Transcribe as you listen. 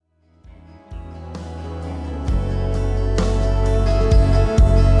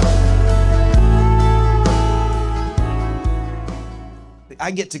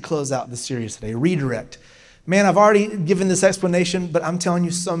I get to close out the series today, redirect. Man, I've already given this explanation, but I'm telling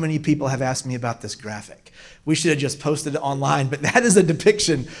you, so many people have asked me about this graphic. We should have just posted it online, but that is a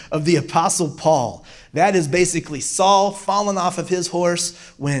depiction of the Apostle Paul. That is basically Saul falling off of his horse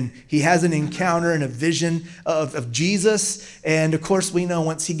when he has an encounter and a vision of Jesus. And of course, we know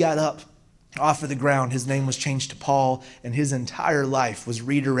once he got up off of the ground, his name was changed to Paul, and his entire life was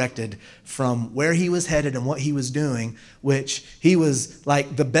redirected from where he was headed and what he was doing, which he was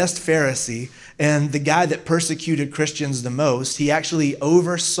like the best Pharisee and the guy that persecuted Christians the most. He actually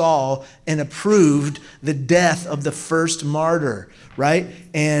oversaw and approved the death of the first martyr, right?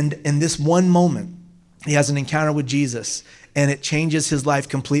 And in this one moment, he has an encounter with Jesus, and it changes his life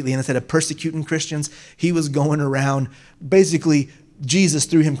completely. And instead of persecuting Christians, he was going around basically Jesus,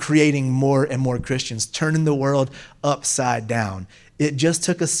 through him, creating more and more Christians, turning the world upside down. It just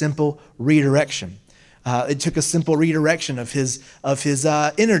took a simple redirection. It took a simple redirection of his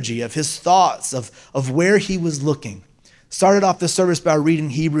energy, of his thoughts, of where he was looking. Started off the service by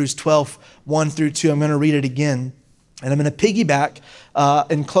reading Hebrews 12, 1 through 2. I'm going to read it again. And I'm going to piggyback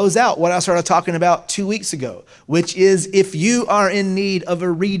and close out what I started talking about 2 weeks ago, which is if you are in need of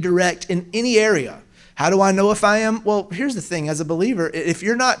a redirect in any area. How do I know if I am? Well, here's the thing. As a believer, if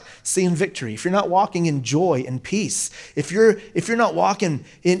you're not seeing victory, if you're not walking in joy and peace, if you're not walking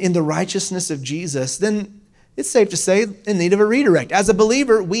in the righteousness of Jesus, then it's safe to say in need of a redirect. As a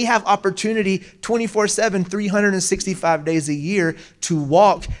believer, we have opportunity 24/7, 365 days a year to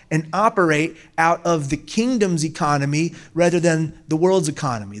walk and operate out of the kingdom's economy rather than the world's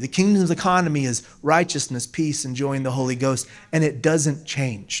economy. The kingdom's economy is righteousness, peace, and joy in the Holy Ghost, and it doesn't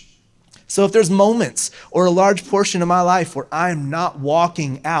change. So if there's moments or a large portion of my life where I'm not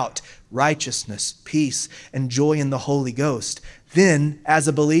walking out righteousness, peace, and joy in the Holy Ghost, then as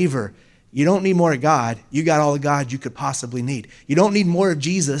a believer, you don't need more of God. You got all the God you could possibly need. You don't need more of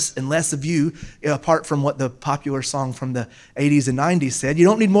Jesus and less of you, apart from what the popular song from the 80s and 90s said. You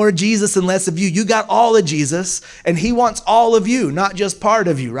don't need more of Jesus and less of you. You got all of Jesus, and he wants all of you, not just part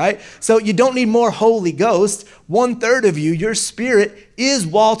of you, right? So you don't need more Holy Ghost. 1/3 of you, your spirit is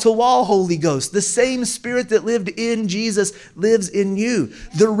wall-to-wall Holy Ghost. The same spirit that lived in Jesus lives in you.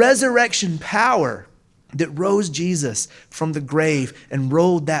 The resurrection power that rose Jesus from the grave and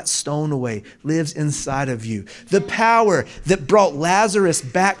rolled that stone away lives inside of you. The power that brought Lazarus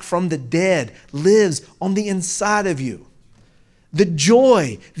back from the dead lives on the inside of you. The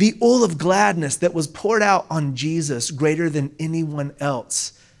joy, the oil of gladness that was poured out on Jesus greater than anyone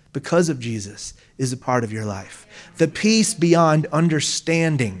else because of Jesus is a part of your life. The peace beyond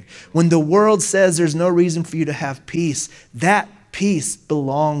understanding. When the world says there's no reason for you to have peace, that peace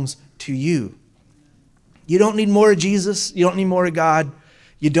belongs to you. You don't need more of Jesus. You don't need more of God.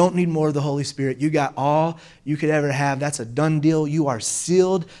 You don't need more of the Holy Spirit. You got all you could ever have. That's a done deal. You are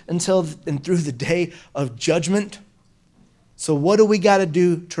sealed until and through the day of judgment. So what do we got to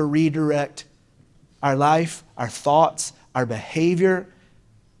do to redirect our life, our thoughts, our behavior?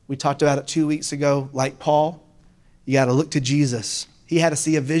 We talked about it 2 weeks ago. Like Paul, you got to look to Jesus. He had to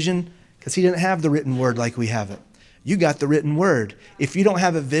see a vision because he didn't have the written word like we have it. You got the written word. If you don't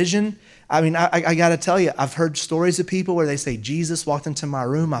have a vision, I got to tell you, I've heard stories of people where they say, Jesus walked into my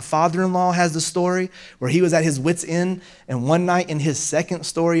room. My father-in-law has the story where he was at his wit's end, and one night in his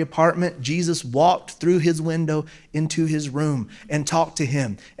second-story apartment, Jesus walked through his window into his room and talked to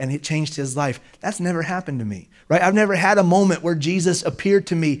him, and it changed his life. That's never happened to me, right? I've never had a moment where Jesus appeared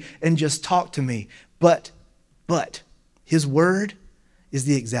to me and just talked to me, but his word is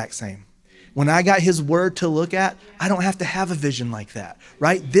the exact same. When I got his word to look at, I don't have to have a vision like that,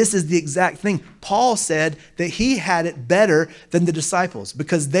 right? This is the exact thing. Paul said that he had it better than the disciples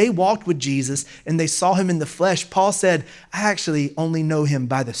because they walked with Jesus and they saw him in the flesh. Paul said, I actually only know him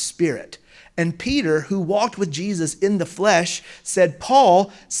by the Spirit. And Peter, who walked with Jesus in the flesh, said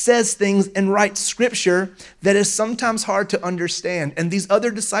Paul says things and writes scripture that is sometimes hard to understand. And these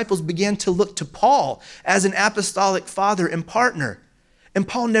other disciples began to look to Paul as an apostolic father and partner. And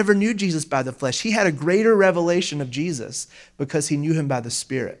Paul never knew Jesus by the flesh. He had a greater revelation of Jesus because he knew him by the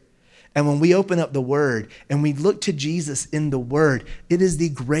Spirit. And when we open up the Word and we look to Jesus in the Word, it is the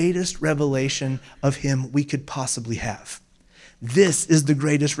greatest revelation of him we could possibly have. This is the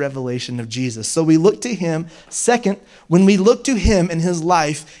greatest revelation of Jesus. So we look to him. Second, when we look to him in his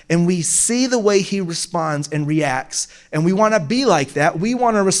life and we see the way he responds and reacts, and we want to be like that, we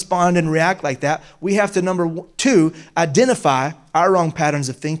want to respond and react like that, we have to, number two, identify our wrong patterns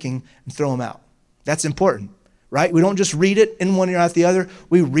of thinking and throw them out. That's important, right? We don't just read it in one ear out the other.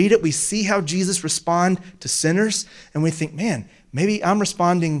 We read it, we see how Jesus responded to sinners, and we think, man, Maybe I'm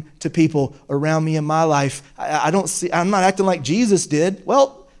responding to people around me in my life. I'm not acting like Jesus did.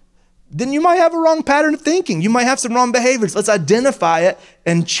 Well, then you might have a wrong pattern of thinking. You might have some wrong behaviors. Let's identify it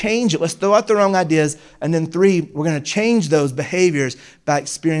and change it. Let's throw out the wrong ideas. And then 3, we're going to change those behaviors by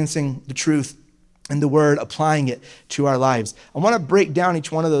experiencing the truth and the word, applying it to our lives. I want to break down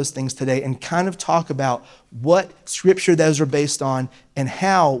each one of those things today and kind of talk about what scripture those are based on and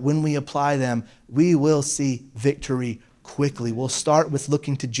how, when we apply them, we will see victory quickly. We'll start with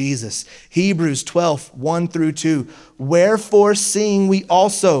looking to Jesus. Hebrews 12, 1-2. Wherefore, seeing we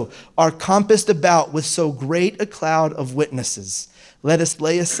also are compassed about with so great a cloud of witnesses, let us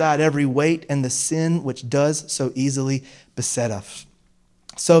lay aside every weight and the sin which does so easily beset us.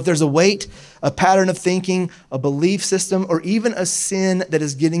 So if there's a weight, a pattern of thinking, a belief system, or even a sin that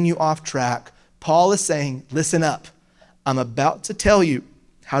is getting you off track, Paul is saying, listen up. I'm about to tell you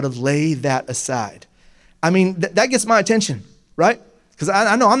how to lay that aside. I mean, that gets my attention, right? Because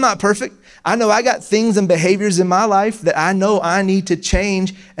I know I'm not perfect. I know I got things and behaviors in my life that I know I need to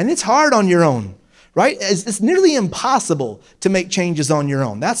change, and it's hard on your own, right? It's nearly impossible to make changes on your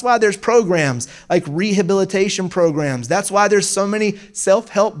own. That's why there's programs like rehabilitation programs. That's why there's so many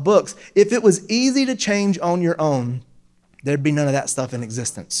self-help books. If it was easy to change on your own, there'd be none of that stuff in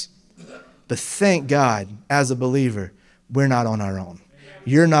existence. But thank God, as a believer, we're not on our own.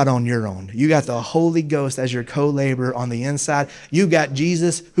 You're not on your own. You got the Holy Ghost as your co-laborer on the inside. You got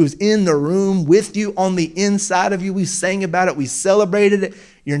Jesus who's in the room with you on the inside of you. We sang about it. We celebrated it.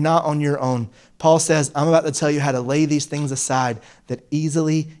 You're not on your own. Paul says, I'm about to tell you how to lay these things aside that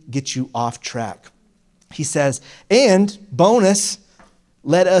easily get you off track. He says, and bonus,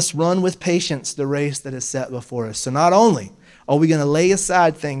 let us run with patience the race that is set before us. So not only are we going to lay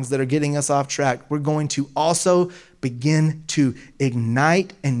aside things that are getting us off track, we're going to also begin to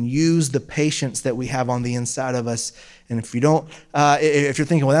ignite and use the patience that we have on the inside of us. And if you don't, if you're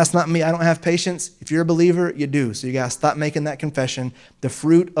thinking, well, that's not me, I don't have patience. If you're a believer, you do. So you got to stop making that confession. The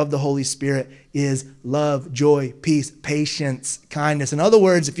fruit of the Holy Spirit is love, joy, peace, patience, kindness. In other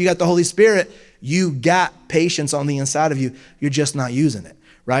words, if you got the Holy Spirit, you got patience on the inside of you. You're just not using it,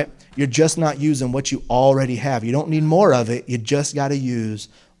 right? You're just not using what you already have. You don't need more of it. You just got to use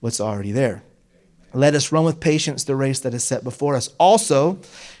what's already there. Let us run with patience the race that is set before us. Also,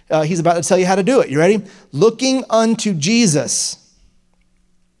 he's about to tell you how to do it. You ready? Looking unto Jesus.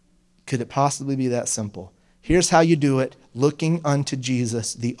 Could it possibly be that simple? Here's how you do it. Looking unto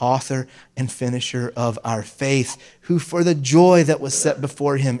Jesus, the author and finisher of our faith, who for the joy that was set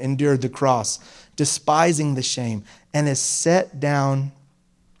before him endured the cross, despising the shame, and is set down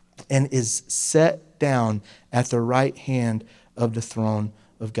at the right hand of the throne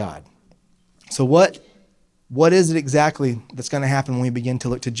of God. So what is it exactly that's going to happen when we begin to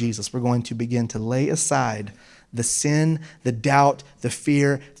look to Jesus? We're going to begin to lay aside the sin, the doubt, the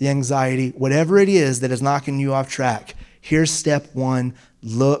fear, the anxiety, whatever it is that is knocking you off track. Here's step 1,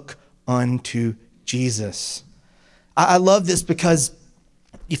 look unto Jesus. I love this because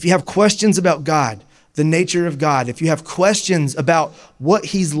if you have questions about God, the nature of God, if you have questions about what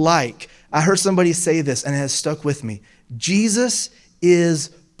he's like, I heard somebody say this and it has stuck with me. Jesus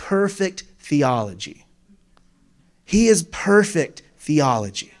is perfect theology. He is perfect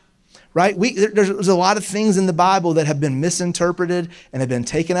theology, right? There's a lot of things in the Bible that have been misinterpreted and have been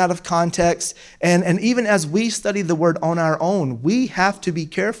taken out of context. And even as we study the word on our own, we have to be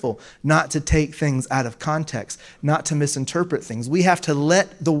careful not to take things out of context, not to misinterpret things. We have to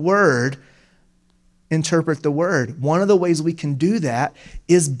let the word interpret the word. One of the ways we can do that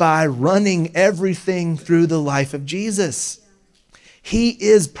is by running everything through the life of Jesus. He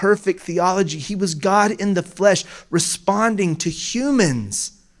is perfect theology. He was God in the flesh, responding to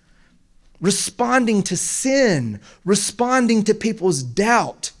humans, responding to sin, responding to people's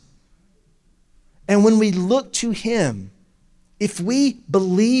doubt. And when we look to him, if we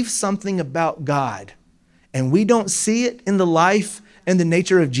believe something about God and we don't see it in the life and the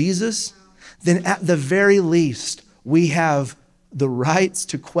nature of Jesus, then at the very least, we have the rights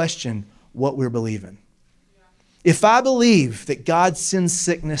to question what we're believing. If I believe that God sends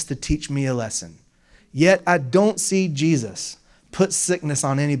sickness to teach me a lesson, yet I don't see Jesus put sickness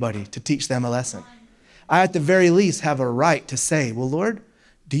on anybody to teach them a lesson, I at the very least have a right to say, well, Lord,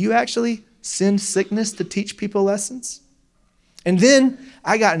 do you actually send sickness to teach people lessons? And then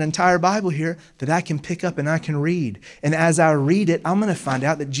I got an entire Bible here that I can pick up and I can read. And as I read it, I'm going to find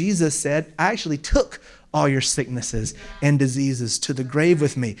out that Jesus said, I actually took all your sicknesses and diseases to the grave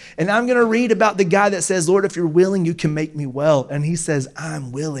with me. And I'm going to read about the guy that says, Lord, if you're willing, you can make me well. And he says,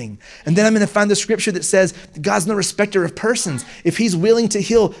 I'm willing. And then I'm going to find the scripture that says, God's no respecter of persons. If he's willing to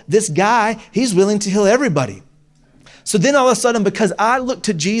heal this guy, he's willing to heal everybody. So then all of a sudden, because I look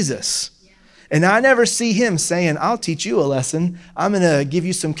to Jesus and I never see him saying, I'll teach you a lesson. I'm going to give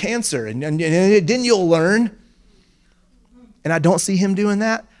you some cancer and then you'll learn. And I don't see him doing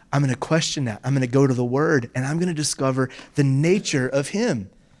that. I'm going to question that. I'm going to go to the word and I'm going to discover the nature of him.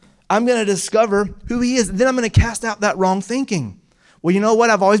 I'm going to discover who he is. Then I'm going to cast out that wrong thinking. Well, you know what?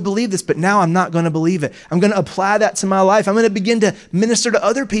 I've always believed this, but now I'm not going to believe it. I'm going to apply that to my life. I'm going to begin to minister to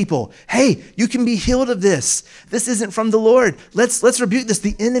other people. Hey, you can be healed of this. This isn't from the Lord. Let's rebuke this.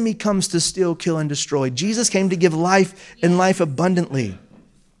 The enemy comes to steal, kill, and destroy. Jesus came to give life and life abundantly.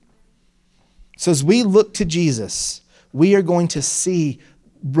 So as we look to Jesus, we are going to see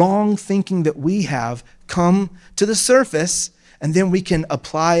wrong thinking that we have come to the surface, and then we can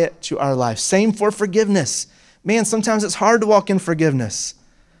apply it to our life. Same for forgiveness. Man, sometimes it's hard to walk in forgiveness.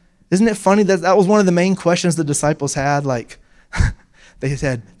 Isn't it funny that was one of the main questions the disciples had? Like, they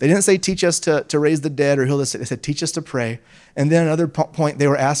didn't say, teach us to raise the dead or heal the sick. They said, teach us to pray. And then another point, they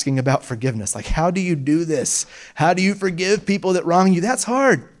were asking about forgiveness. Like, how do you do this? How do you forgive people that wrong you? That's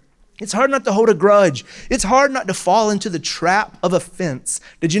hard. It's hard not to hold a grudge. It's hard not to fall into the trap of offense.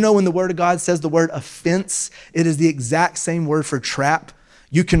 Did you know when the Word of God says the word offense, it is the exact same word for trap?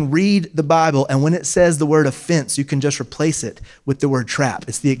 You can read the Bible, and when it says the word offense, you can just replace it with the word trap.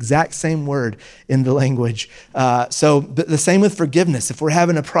 It's the exact same word in the language. So the same with forgiveness. If we're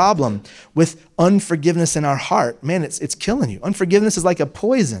having a problem with unforgiveness in our heart, man, it's killing you. Unforgiveness is like a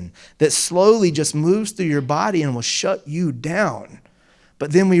poison that slowly just moves through your body and will shut you down.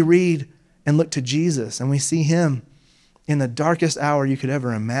 But then we read and look to Jesus, and we see him in the darkest hour you could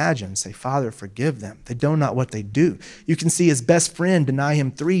ever imagine. Say, Father, forgive them. They know not what they do. You can see his best friend deny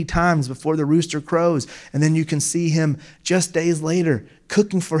him 3 times before the rooster crows. And then you can see him just days later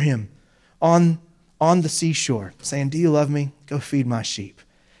cooking for him on the seashore, saying, do you love me? Go feed my sheep.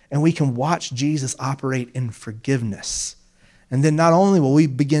 And we can watch Jesus operate in forgiveness. And then not only will we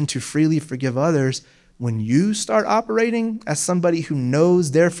begin to freely forgive others, when you start operating as somebody who knows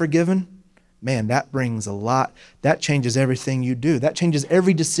they're forgiven, man, that brings a lot. That changes everything you do. That changes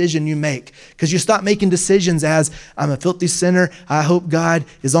every decision you make, because you stop making decisions as, I'm a filthy sinner. I hope God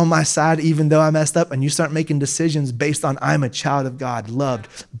is on my side even though I messed up. And you start making decisions based on, I'm a child of God, loved,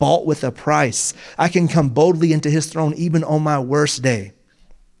 bought with a price. I can come boldly into his throne even on my worst day.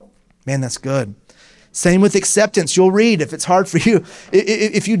 Man, that's good. Same with acceptance. You'll read if it's hard for you.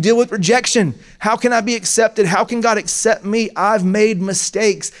 If you deal with rejection, how can I be accepted? How can God accept me? I've made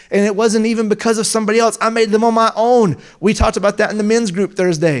mistakes, and it wasn't even because of somebody else. I made them on my own. We talked about that in the men's group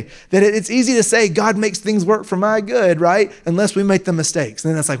Thursday, that it's easy to say God makes things work for my good, right? Unless we make the mistakes.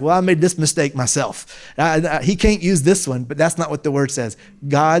 And then it's like, well, I made this mistake myself. He can't use this one, but that's not what the word says.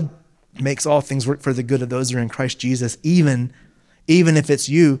 God makes all things work for the good of those who are in Christ Jesus, even if it's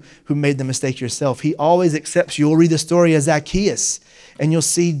you who made the mistake yourself. He always accepts you. You'll read the story of Zacchaeus, and you'll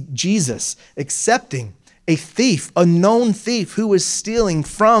see Jesus accepting a thief, a known thief who was stealing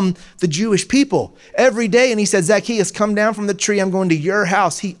from the Jewish people every day. And he said, Zacchaeus, come down from the tree. I'm going to your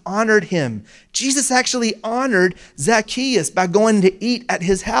house. He honored him. Jesus actually honored Zacchaeus by going to eat at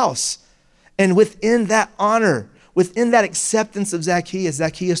his house. And within that honor, within that acceptance of Zacchaeus,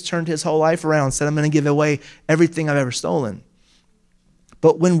 Zacchaeus turned his whole life around and said, I'm going to give away everything I've ever stolen.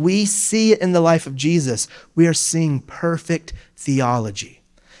 But when we see it in the life of Jesus, we are seeing perfect theology.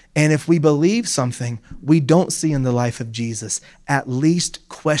 And if we believe something we don't see in the life of Jesus, at least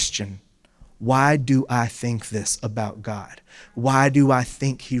question, why do I think this about God? Why do I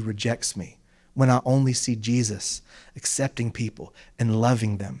think he rejects me when I only see Jesus accepting people and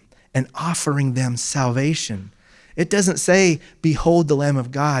loving them and offering them salvation? It doesn't say, behold the Lamb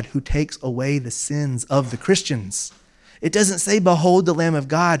of God who takes away the sins of the Christians. It doesn't say, behold the Lamb of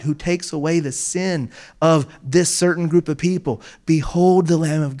God who takes away the sin of this certain group of people. Behold the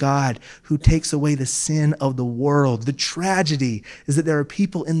Lamb of God who takes away the sin of the world. The tragedy is that there are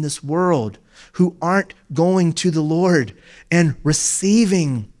people in this world who aren't going to the Lord and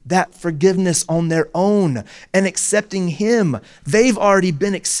receiving that forgiveness on their own and accepting him. They've already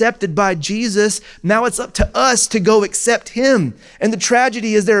been accepted by Jesus. Now it's up to us to go accept him. And the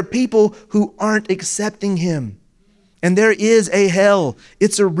tragedy is there are people who aren't accepting him. And there is a hell.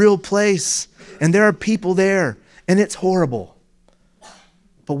 It's a real place. And there are people there. And it's horrible.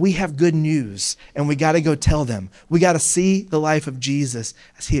 But we have good news. And we got to go tell them. We got to see the life of Jesus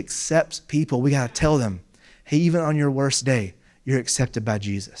as he accepts people. We got to tell them, hey, even on your worst day, you're accepted by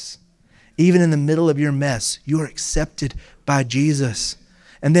Jesus. Even in the middle of your mess, you are accepted by Jesus.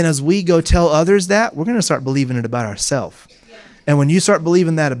 And then as we go tell others that, we're going to start believing it about ourselves. And when you start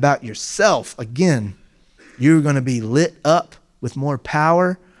believing that about yourself, again, you're going to be lit up with more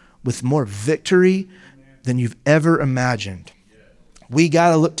power, with more victory, than you've ever imagined. We got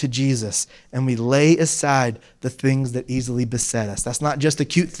to look to Jesus, and we lay aside the things that easily beset us. That's not just a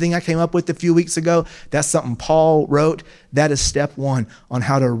cute thing I came up with a few weeks ago. That's something Paul wrote. That is step one on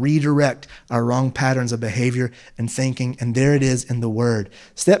how to redirect our wrong patterns of behavior and thinking, and there it is in the Word.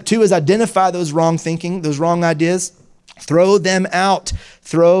 Step two is identify those wrong thinking, those wrong ideas. Throw them out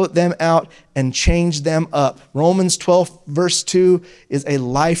and change them up. Romans 12 verse 2 is a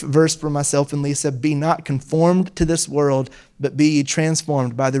life verse for myself and Lisa. Be not conformed to this world, but be ye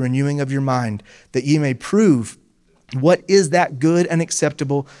transformed by the renewing of your mind, that ye may prove what is that good and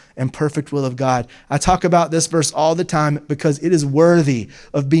acceptable and perfect will of God. I talk about this verse all the time because it is worthy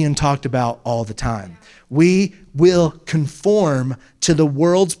of being talked about all the time. We will conform to the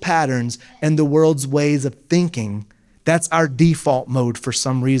world's patterns and the world's ways of thinking. That's our default mode for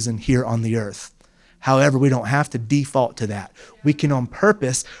some reason here on the earth. However, we don't have to default to that. We can on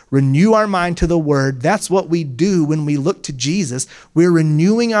purpose renew our mind to the Word. That's what we do when we look to Jesus. We're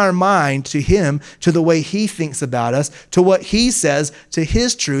renewing our mind to Him, to the way He thinks about us, to what He says, to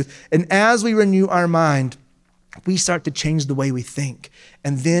His truth. And as we renew our mind, we start to change the way we think.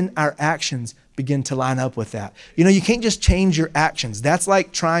 And then our actions begin to line up with that. You know, you can't just change your actions. That's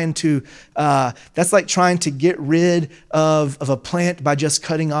like trying to get rid of a plant by just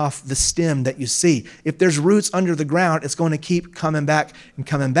cutting off the stem that you see. If there's roots under the ground, it's going to keep coming back and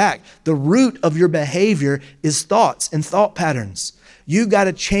coming back. The root of your behavior is thoughts and thought patterns. You got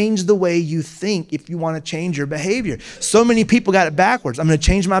to change the way you think if you want to change your behavior. So many people got it backwards. I'm going to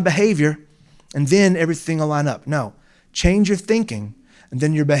change my behavior and then everything will line up. No, change your thinking. And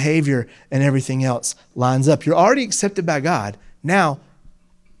then your behavior and everything else lines up. You're already accepted by God. Now,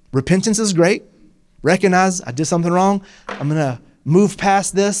 repentance is great. Recognize I did something wrong. I'm going to move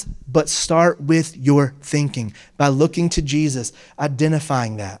past this, but start with your thinking by looking to Jesus,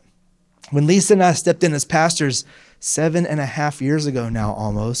 identifying that. When Lisa and I stepped in as pastors 7.5 years ago now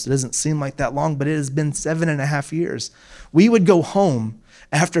almost, it doesn't seem like that long, but it has been 7.5 years. We would go home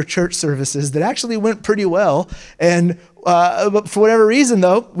after church services that actually went pretty well. And but for whatever reason,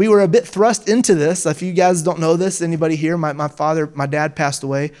 though, we were a bit thrust into this. If you guys don't know this, anybody here, my dad passed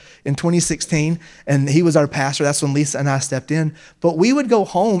away in 2016, and he was our pastor. That's when Lisa and I stepped in. But we would go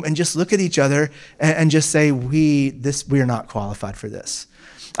home and just look at each other and just say, we are not qualified for this.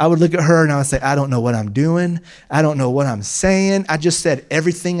 I would look at her and I would say, I don't know what I'm doing. I don't know what I'm saying. I just said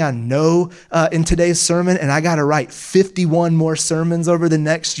everything I know in today's sermon, and I got to write 51 more sermons over the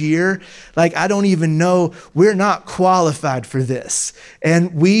next year. Like, I don't even know. We're not qualified for this.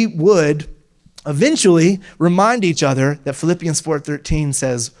 And we would eventually remind each other that Philippians 4:13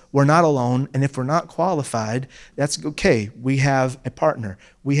 says we're not alone, and if we're not qualified, that's okay. We have a partner.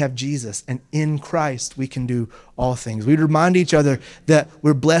 We have Jesus, and in Christ we can do all things. We'd remind each other that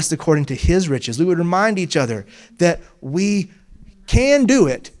we're blessed according to His riches. We would remind each other that we can do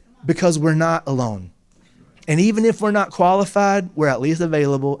it because we're not alone. And even if we're not qualified, we're at least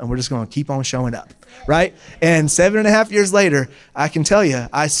available, and we're just going to keep on showing up, right? And 7.5 years later, I can tell you,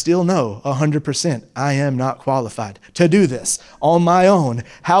 I still know 100% I am not qualified to do this on my own.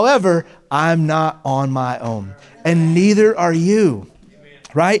 However, I'm not on my own, and neither are you,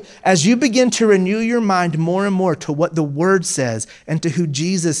 right? As you begin to renew your mind more and more to what the Word says and to who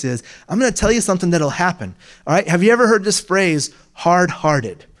Jesus is, I'm going to tell you something that'll happen, all right? Have you ever heard this phrase,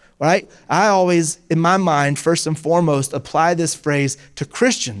 hard-hearted? Right? I always, in my mind, first and foremost, apply this phrase to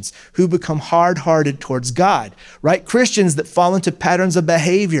Christians who become hard-hearted towards God, right? Christians that fall into patterns of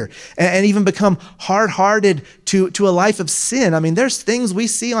behavior and even become hard-hearted to a life of sin. I mean, there's things we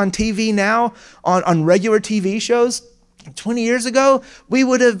see on TV now, on regular TV shows. 20 years ago, we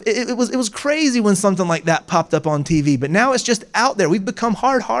would have, it was crazy when something like that popped up on TV, but now it's just out there. We've become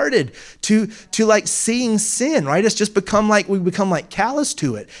hard-hearted to like seeing sin, right? It's just we've become like callous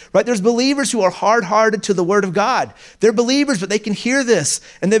to it, right? There's believers who are hard-hearted to the Word of God. They're believers, but they can hear this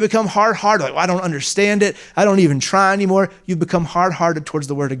and they become hard-hearted. Like, well, I don't understand it. I don't even try anymore. You've become hard-hearted towards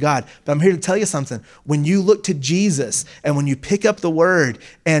the Word of God. But I'm here to tell you something. When you look to Jesus and when you pick up the Word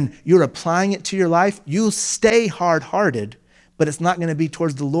and you're applying it to your life, you'll stay hard-hearted. But it's not going to be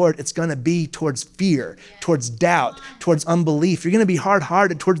towards the Lord. It's going to be towards fear, towards doubt, towards unbelief. You're going to be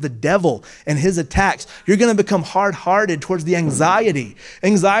hard-hearted towards the devil and his attacks. You're going to become hard-hearted towards the anxiety.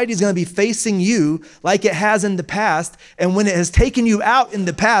 Anxiety is going to be facing you like it has in the past. And when it has taken you out in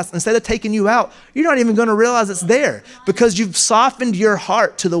the past, instead of taking you out, you're not even going to realize it's there because you've softened your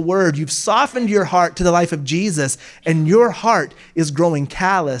heart to the Word. You've softened your heart to the life of Jesus, and your heart is growing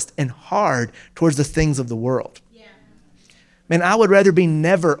calloused and hard towards the things of the world. Man, I would rather be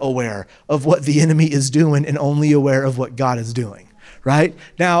never aware of what the enemy is doing and only aware of what God is doing, right?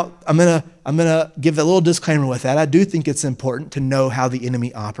 Now, I'm gonna give a little disclaimer with that. I do think it's important to know how the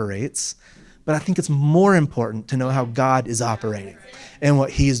enemy operates, but I think it's more important to know how God is operating and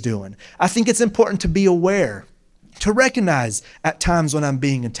what he's doing. I think it's important to be aware, to recognize at times when I'm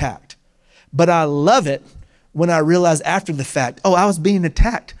being attacked. But I love it when I realize after the fact, oh, I was being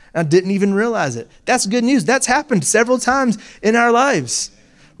attacked. I didn't even realize it. That's good news. That's happened several times in our lives,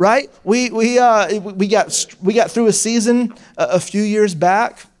 right? We got through a season a few years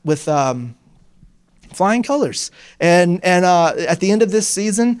back with flying colors. And at the end of this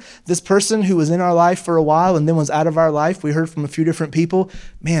season, this person who was in our life for a while and then was out of our life, we heard from a few different people,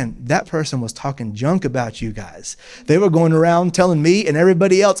 man, that person was talking junk about you guys. They were going around telling me and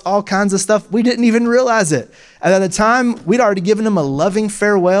everybody else all kinds of stuff. We didn't even realize it. And at the time, we'd already given them a loving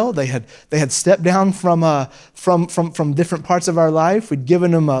farewell. They had stepped down from different parts of our life. We'd given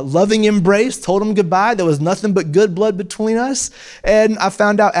them a loving embrace, told them goodbye. There was nothing but good blood between us. And I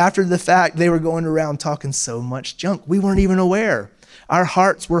found out after the fact, they were going around talking so much junk. We weren't even aware. Our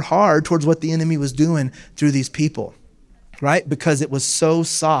hearts were hard towards what the enemy was doing through these people, right? Because it was so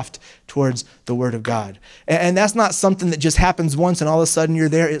soft towards the word of God. And that's not something that just happens once and all of a sudden you're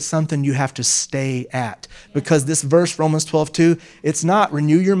there. It's something you have to stay at. Because this verse, Romans 12:2, it's not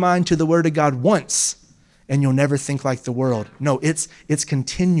renew your mind to the word of God once and you'll never think like the world. No, it's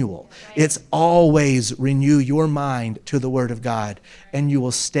continual. It's always renew your mind to the word of God and you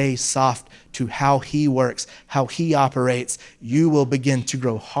will stay soft to how he works, how he operates. You will begin to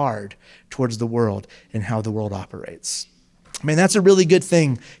grow hard towards the world and how the world operates. Man, that's a really good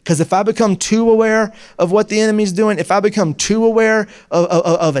thing, because if I become too aware of what the enemy's doing, if I become too aware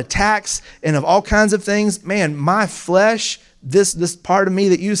of attacks and of all kinds of things, man, my flesh, this part of me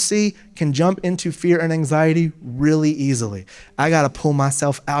that you see, can jump into fear and anxiety really easily. I got to pull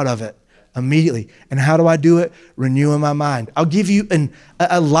myself out of it immediately. And how do I do it? Renewing my mind. I'll give you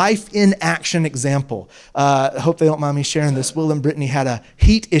a life in action example. I hope they don't mind me sharing this. Will and Brittany had a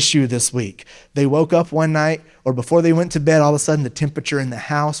heat issue this week. They woke up one night, or before they went to bed, all of a sudden the temperature in the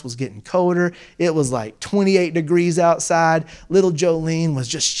house was getting colder. It was like 28 degrees outside. Little Jolene was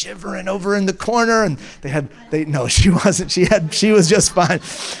just shivering over in the corner, and no, she wasn't. She was just fine.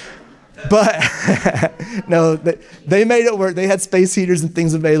 But no, they made it work. They had space heaters and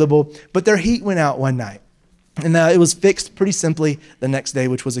things available, but their heat went out one night. And it was fixed pretty simply the next day,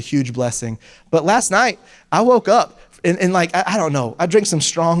 which was a huge blessing. But last night, I woke up and like, I don't know, I drank some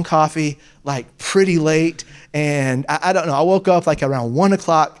strong coffee like pretty late. And I don't know, I woke up like around 1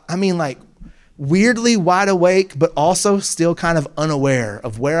 o'clock. I mean, like weirdly wide awake, but also still kind of unaware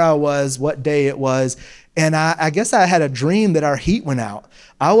of where I was, what day it was. And I guess I had a dream that our heat went out.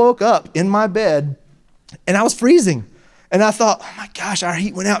 I woke up in my bed and I was freezing. And I thought, oh my gosh, our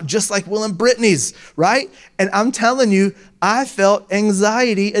heat went out just like Will and Brittany's, right? And I'm telling you, I felt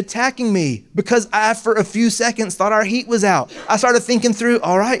anxiety attacking me because I, for a few seconds, thought our heat was out. I started thinking through,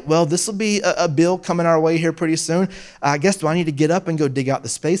 all right, well, this will be a bill coming our way here pretty soon. I guess, do I need to get up and go dig out the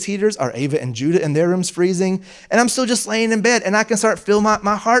space heaters? Are Ava and Judah in their rooms freezing? And I'm still just laying in bed, and I can feel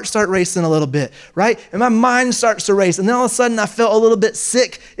my heart start racing a little bit, right? And my mind starts to race. And then all of a sudden, I felt a little bit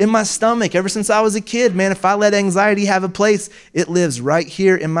sick in my stomach. Ever since I was a kid, man, if I let anxiety have a place, it lives right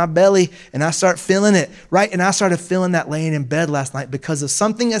here in my belly, and I start feeling it, right? And I started feeling that laying in bed last night because of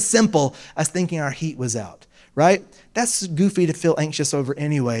something as simple as thinking our heat was out, right? That's goofy to feel anxious over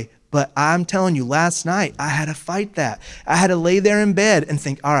anyway, but I'm telling you, last night I had to fight that. I had to lay there in bed and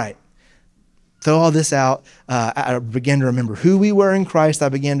think, all right, throw all this out. I began to remember who we were in Christ. I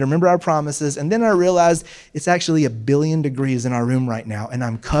began to remember our promises, and then I realized it's actually 1 billion degrees in our room right now, and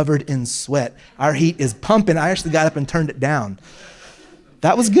I'm covered in sweat. Our heat is pumping. I actually got up and turned it down.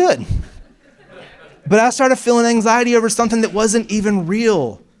 That was good. But I started feeling anxiety over something that wasn't even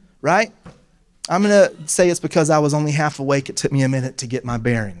real, right? I'm going to say it's because I was only half awake. It took me a minute to get my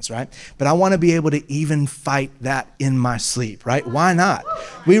bearings, right? But I want to be able to even fight that in my sleep, right? Why not?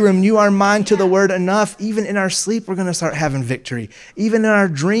 We renew our mind to the word enough. Even in our sleep, we're going to start having victory. Even in our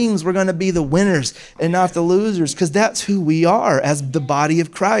dreams, we're going to be the winners and not the losers, because that's who we are as the body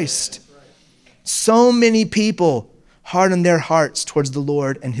of Christ. So many people harden their hearts towards the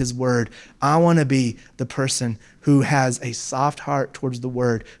Lord and his word. I want to be the person who has a soft heart towards the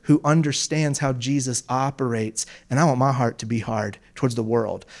word, who understands how Jesus operates. And I want my heart to be hard towards the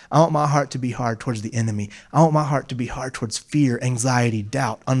world. I want my heart to be hard towards the enemy. I want my heart to be hard towards fear, anxiety,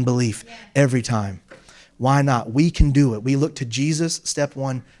 doubt, unbelief every time. Why not? We can do it. We look to Jesus, step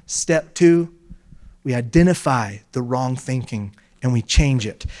 1. Step 2, we identify the wrong thinking and we change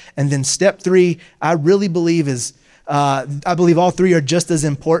it. And then step 3, I really believe I believe all 3 are just as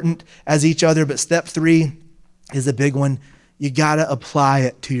important as each other, but step 3 is a big one. you got to apply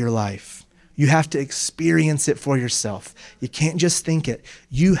it to your life. You have to experience it for yourself. You can't just think it.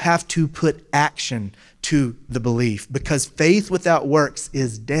 You have to put action to the belief, because faith without works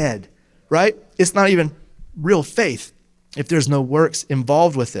is dead, right? It's not even real faith if there's no works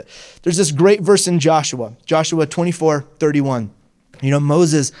involved with it. There's this great verse in Joshua 24:31.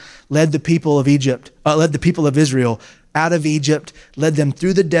 Moses led the people of Israel out of Egypt, led them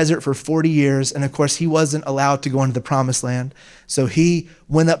through the desert for 40 years. And of course, he wasn't allowed to go into the promised land. So he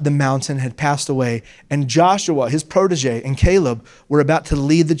went up the mountain, had passed away. And Joshua, his protege, and Caleb were about to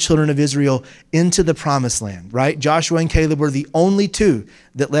lead the children of Israel into the promised land, right? Joshua and Caleb were the only two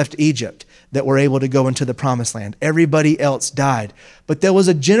that left Egypt that were able to go into the promised land. Everybody else died. But there was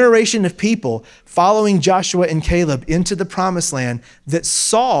a generation of people following Joshua and Caleb into the promised land that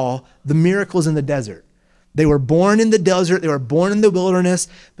saw the miracles in the desert. They were born in the desert. They were born in the wilderness.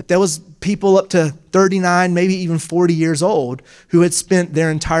 But there was people up to 39, maybe even 40 years old who had spent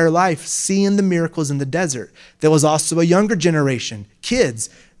their entire life seeing the miracles in the desert. There was also a younger generation, kids.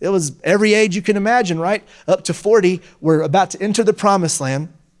 It was every age you can imagine, right? Up to 40 were about to enter the promised land.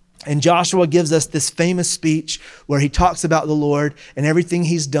 And Joshua gives us this famous speech where he talks about the Lord and everything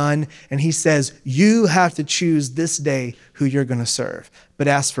he's done. And he says, you have to choose this day who you're going to serve. But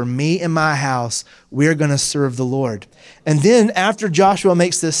as for me and my house, we're going to serve the Lord. And then after Joshua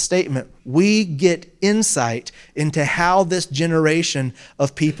makes this statement, we get insight into how this generation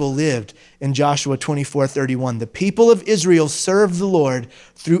of people lived. In Joshua 24:31, the people of Israel served the Lord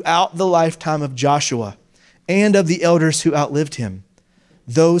throughout the lifetime of Joshua and of the elders who outlived him,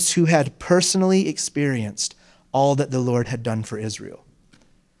 those who had personally experienced all that the Lord had done for Israel.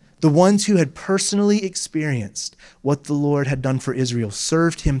 The ones who had personally experienced what the Lord had done for Israel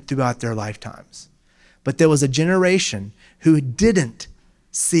served him throughout their lifetimes. But there was a generation who didn't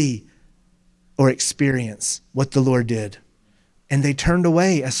see or experience what the Lord did. And they turned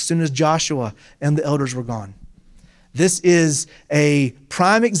away as soon as Joshua and the elders were gone. This is a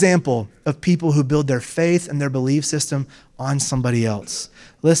prime example of people who build their faith and their belief system on somebody else.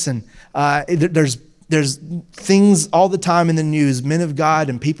 Listen, there's things all the time in the news, men of God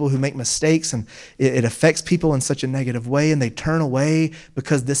and people who make mistakes, and it affects people in such a negative way, and they turn away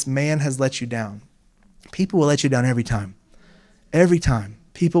because this man has let you down. People will let you down every time. Every time.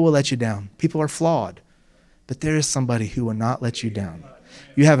 People will let you down. People are flawed. But there is somebody who will not let you down.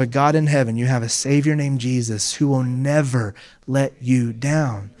 You have a God in heaven. You have a Savior named Jesus who will never let you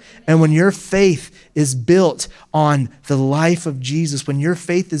down. And when your faith is built on the life of Jesus, when your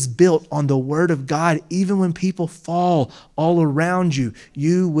faith is built on the Word of God, even when people fall all around you,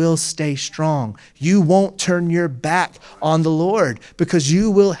 you will stay strong. You won't turn your back on the Lord because you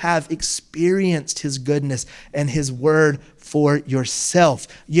will have experienced His goodness and His Word for yourself.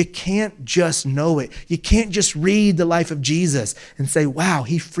 You can't just know it. You can't just read the life of Jesus and say, wow,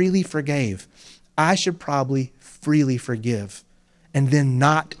 He freely forgave. I should probably freely forgive and then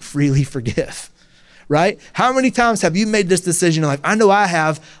not freely forgive, right? How many times have you made this decision in life? I know I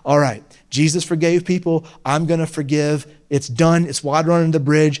have. All right, Jesus forgave people. I'm going to forgive. It's done. It's water under the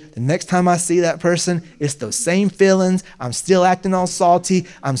bridge. The next time I see that person, it's those same feelings. I'm still acting all salty.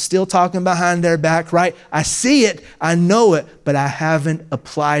 I'm still talking behind their back, right? I see it. I know it, but I haven't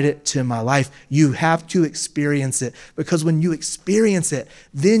applied it to my life. You have to experience it, because when you experience it,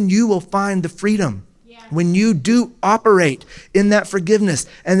 then you will find the freedom. When you do operate in that forgiveness,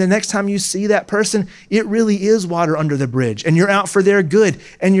 and the next time you see that person, it really is water under the bridge, and you're out for their good,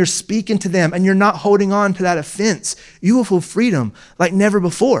 and you're speaking to them, and you're not holding on to that offense, you will feel freedom like never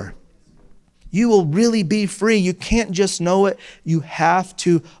before. You will really be free. You can't just know it. You have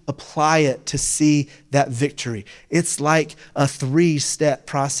to apply it to see that victory. It's like a 3-step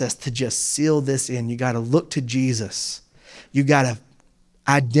process to just seal this in. You got to look to Jesus. You got to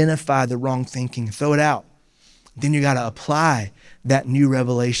identify the wrong thinking, throw it out. Then you got to apply that new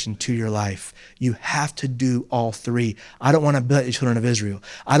revelation to your life. You have to do all three. I don't want to be like the children of Israel.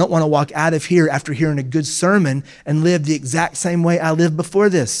 I don't want to walk out of here after hearing a good sermon and live the exact same way I lived before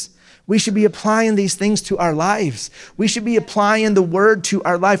this. We should be applying these things to our lives. We should be applying the Word to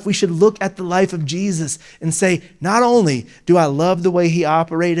our life. We should look at the life of Jesus and say, not only do I love the way He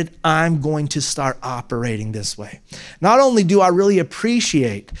operated, I'm going to start operating this way. Not only do I really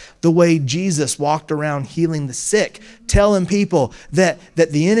appreciate the way Jesus walked around healing the sick, telling people that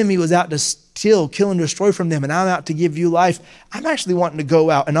the enemy was out to steal, kill, and destroy from them, and I'm out to give you life. I'm actually wanting to go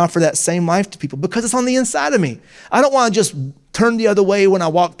out and offer that same life to people because it's on the inside of me. I don't want to just turn the other way when I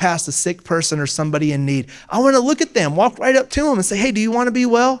walk past a sick person or somebody in need. I want to look at them, walk right up to them and say, hey, do you want to be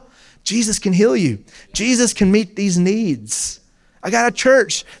well? Jesus can heal you. Jesus can meet these needs. I got a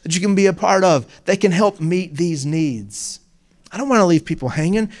church that you can be a part of that can help meet these needs. I don't want to leave people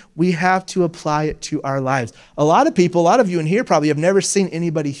hanging. We have to apply it to our lives. A lot of you in here probably have never seen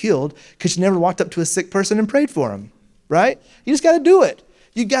anybody healed because you never walked up to a sick person and prayed for them, right? You just got to do it.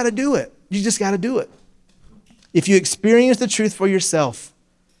 You got to do it. You just got to do it. If you experience the truth for yourself,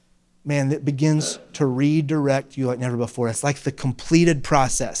 man, it begins to redirect you like never before. It's like the completed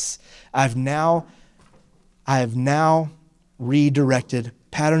process. I have now redirected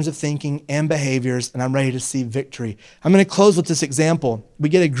patterns of thinking and behaviors, and I'm ready to see victory. I'm going to close with this example. We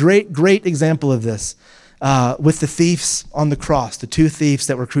get a great example of this with the thieves on the cross, the two thieves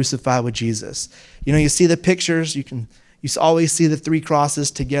that were crucified with Jesus. You know, you see the pictures. You always see the three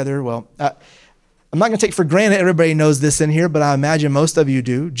crosses together. Well, I'm not going to take for granted everybody knows this in here, but I imagine most of you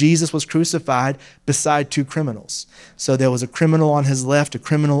do. Jesus was crucified beside two criminals. So there was a criminal on his left, a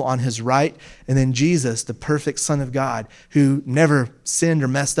criminal on his right, and then Jesus, the perfect Son of God, who never sinned or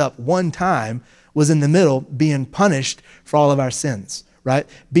messed up one time, was in the middle being punished for all of our sins, right?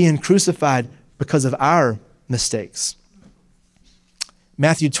 Being crucified because of our mistakes.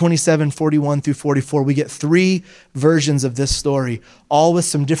 Matthew 27:41 through 44, we get three versions of this story, all with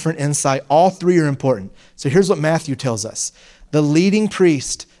some different insight. All three are important. So here's what Matthew tells us. The leading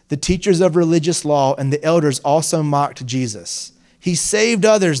priest, the teachers of religious law, and the elders also mocked Jesus. He saved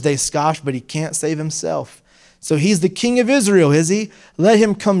others, they scoffed, but he can't save himself. So he's the king of Israel, is he? Let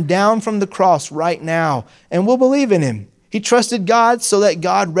him come down from the cross right now, and we'll believe in him. He trusted God, so let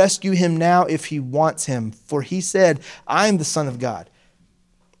God rescue him now if he wants him. For he said, I am the Son of God.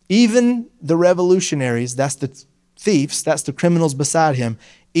 Even the revolutionaries, that's the thieves, that's the criminals beside him,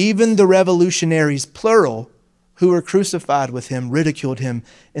 even the revolutionaries, plural, who were crucified with him, ridiculed him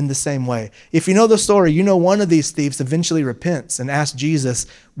in the same way. If you know the story, you know one of these thieves eventually repents and asks Jesus,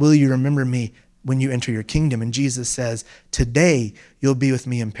 will you remember me when you enter your kingdom? And Jesus says, today you'll be with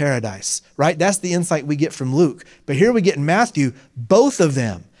me in paradise, right? That's the insight we get from Luke. But here we get in Matthew, both of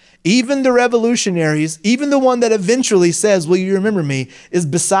them, even the revolutionaries, even the one that eventually says, will you remember me, is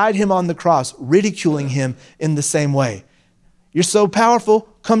beside him on the cross, ridiculing him in the same way. You're so powerful,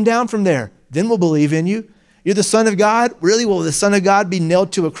 come down from there. Then we'll believe in you. You're the Son of God? Really? Will the Son of God be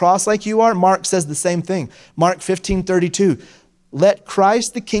nailed to a cross like you are? Mark says the same thing. Mark 15:32. Let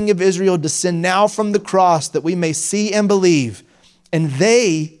Christ, the King of Israel, descend now from the cross that we may see and believe. And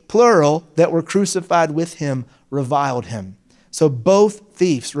they, plural, that were crucified with him, reviled him. So both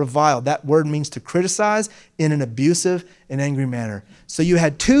thieves reviled. That word means to criticize in an abusive and angry manner. So you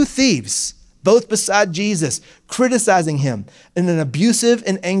had two thieves, both beside Jesus, criticizing him in an abusive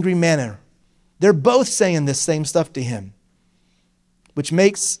and angry manner. They're both saying this same stuff to him, which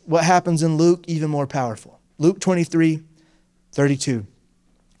makes what happens in Luke even more powerful. Luke 23:32.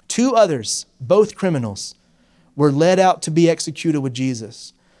 Two others, both criminals, were led out to be executed with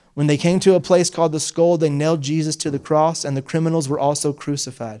Jesus. When they came to a place called the Skull, they nailed Jesus to the cross, and the criminals were also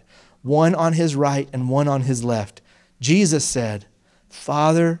crucified, one on his right and one on his left. Jesus said,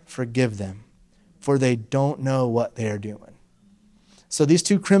 Father, forgive them, for they don't know what they are doing. So these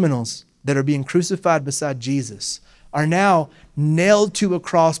two criminals that are being crucified beside Jesus are now nailed to a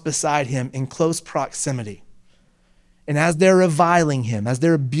cross beside him in close proximity. And as they're reviling him, as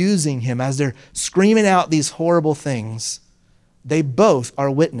they're abusing him, as they're screaming out these horrible things, they both are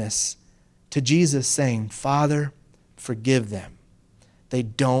witness to Jesus saying, Father, forgive them. They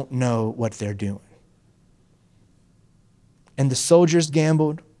don't know what they're doing. And the soldiers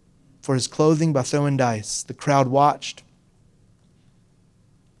gambled for his clothing by throwing dice. The crowd watched.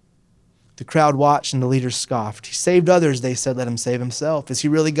 And the leaders scoffed. He saved others, they said, let him save himself. Is he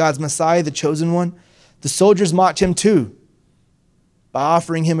really God's Messiah, the chosen one? The soldiers mocked him too. By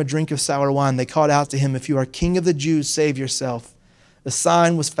offering him a drink of sour wine, they called out to him, if you are king of the Jews, save yourself. A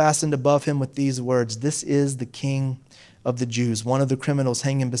sign was fastened above him with these words, this is the King of the Jews. One of the criminals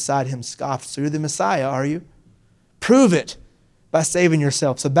hanging beside him scoffed, so you're the Messiah, are you? Prove it by saving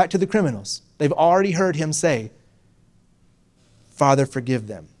yourself. So back to the criminals. They've already heard him say, Father, forgive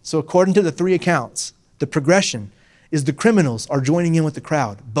them. So according to the three accounts, the progression is the criminals are joining in with the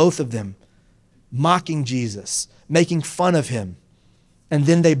crowd, both of them, mocking Jesus, making fun of him. And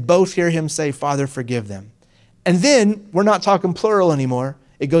then they both hear him say, Father, forgive them. And then we're not talking plural anymore.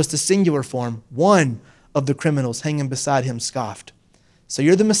 It goes to singular form. One of the criminals hanging beside him scoffed. So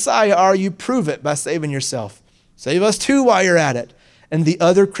you're the Messiah, are you? Prove it by saving yourself. Save us too while you're at it. And the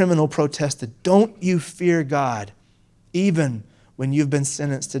other criminal protested, don't you fear God, even when you've been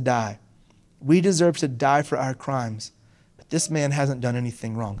sentenced to die? We deserve to die for our crimes, but this man hasn't done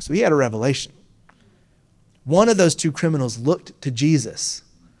anything wrong. So he had a revelation. One of those two criminals looked to Jesus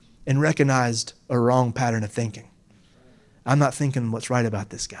and recognized a wrong pattern of thinking. I'm not thinking what's right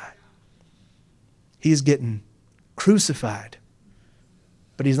about this guy. He's getting crucified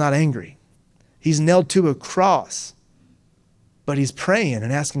but he's not angry. He's nailed to a cross, but he's praying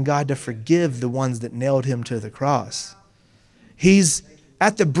and asking God to forgive the ones that nailed him to the cross. He's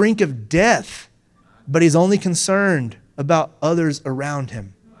at the brink of death, but he's only concerned about others around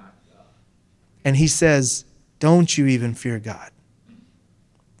him. And he says, don't you even fear God.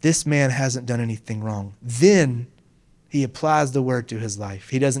 This man hasn't done anything wrong. Then he applies the word to his life.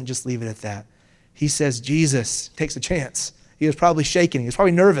 He doesn't just leave it at that. He says, Jesus, takes a chance. He was probably shaking. He was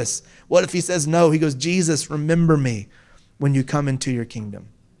probably nervous. What if he says no? He goes, Jesus, remember me when you come into your kingdom.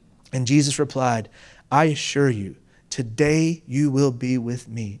 And Jesus replied, I assure you, today you will be with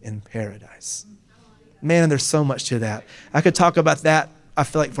me in paradise. Man, there's so much to that. I could talk about that, I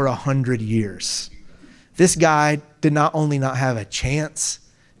feel like, for 100 years. This guy did not only not have a chance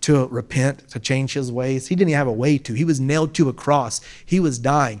to repent, to change his ways, he didn't even have a way to. He was nailed to a cross. He was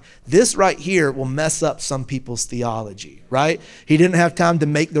dying. This right here will mess up some people's theology, right? He didn't have time to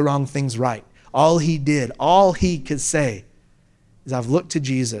make the wrong things right. All he did, all he could say is, I've looked to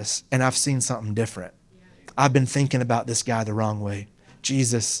Jesus and I've seen something different. I've been thinking about this guy the wrong way.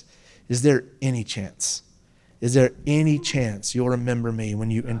 Jesus, is there any chance? Is there any chance you'll remember me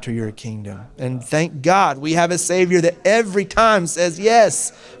when you enter your kingdom? And thank God we have a Savior that every time says,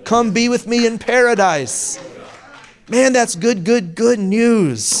 yes, come be with me in paradise. Man, that's good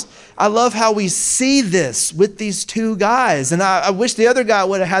news. I love how we see this with these two guys. And I wish the other guy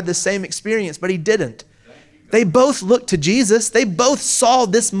would have had the same experience, but he didn't. They both looked to Jesus. They both saw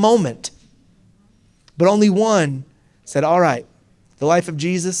this moment. But only one said, all right, the life of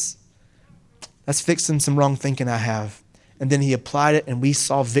Jesus, that's fixing some wrong thinking I have. And then he applied it and we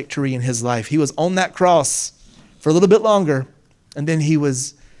saw victory in his life. He was on that cross for a little bit longer, and then he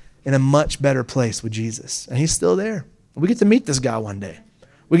was in a much better place with Jesus. And he's still there. We get to meet this guy one day.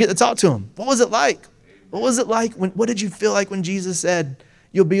 We get to talk to him. What was it like? What was it like? What did you feel like when Jesus said,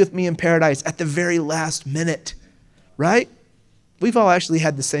 you'll be with me in paradise at the very last minute, right? We've all actually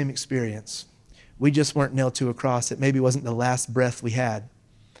had the same experience. We just weren't nailed to a cross. It maybe wasn't the last breath we had.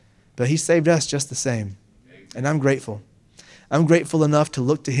 But he saved us just the same. And I'm grateful. I'm grateful enough to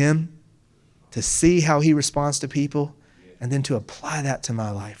look to him, to see how he responds to people, and then to apply that to my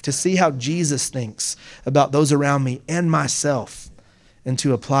life, to see how Jesus thinks about those around me and myself, and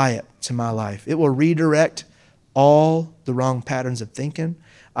to apply it to my life. It will redirect all the wrong patterns of thinking.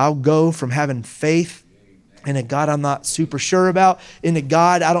 I'll go from having faith in a God I'm not super sure about, in a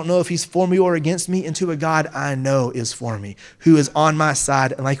God I don't know if he's for me or against me, into a God I know is for me, who is on my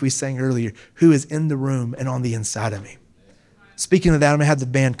side, and like we sang earlier, who is in the room and on the inside of me. Speaking of that, I'm going to have the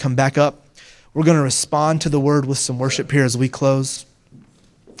band come back up. We're going to respond to the word with some worship here as we close.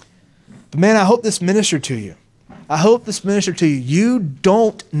 But man, I hope this ministered to you. I hope this ministered to you. You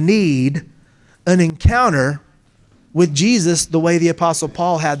don't need an encounter with Jesus the way the Apostle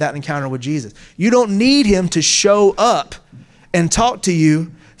Paul had that encounter with Jesus. You don't need him to show up and talk to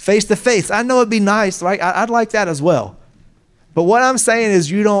you face to face. I know it'd be nice, right? I'd like that as well. But what I'm saying is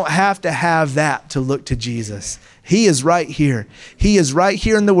you don't have to have that to look to Jesus. He is right here. He is right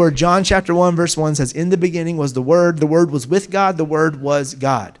here in the Word. John chapter 1 verse 1 says, in the beginning was the Word was with God, the Word was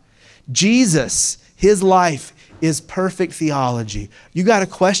God. Jesus, his life is perfect theology. You got a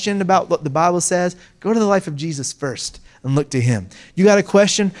question about what the Bible says? Go to the life of Jesus first and look to him. You got a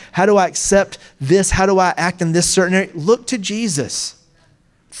question? How do I accept this? How do I act in this certain area? Look to Jesus.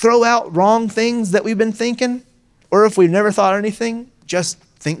 Throw out wrong things that we've been thinking, or if we've never thought anything, just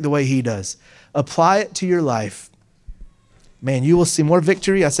think the way he does. Apply it to your life. Man, you will see more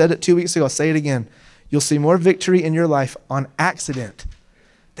victory. I said it 2 weeks ago. I'll say it again. You'll see more victory in your life on accident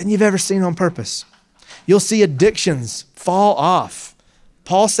than you've ever seen on purpose. You'll see addictions fall off.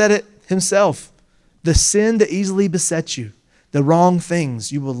 Paul said it himself. The sin that easily besets you, the wrong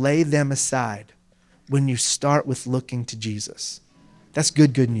things, you will lay them aside when you start with looking to Jesus. That's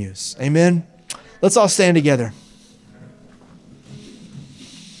good news. Amen. Let's all stand together.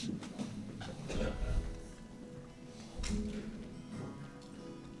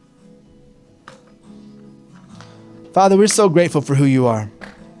 Father, we're so grateful for who you are.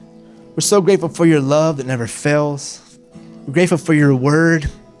 We're so grateful for your love that never fails. We're grateful for your word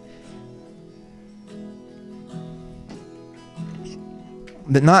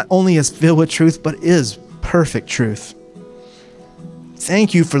that not only is filled with truth, but is perfect truth.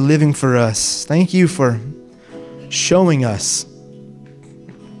 Thank you for living for us. Thank you for showing us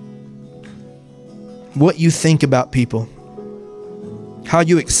what you think about people, how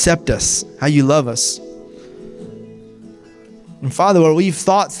you accept us, how you love us. And Father, where we've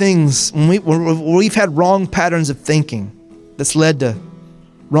thought things, where we've had wrong patterns of thinking that's led to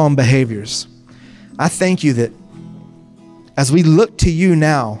wrong behaviors, I thank you that as we look to you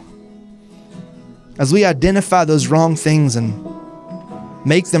now, as we identify those wrong things and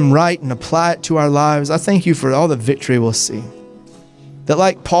make them right and apply it to our lives, I thank you for all the victory we'll see. That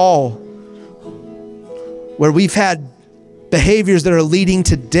like Paul, where we've had behaviors that are leading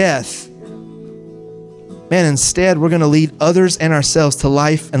to death, man, instead we're going to lead others and ourselves to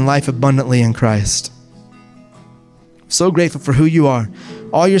life and life abundantly in Christ. So grateful for who you are,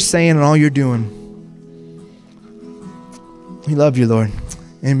 all you're saying and all you're doing. We love you, Lord.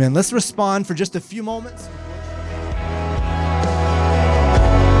 Amen. Let's respond for just a few moments.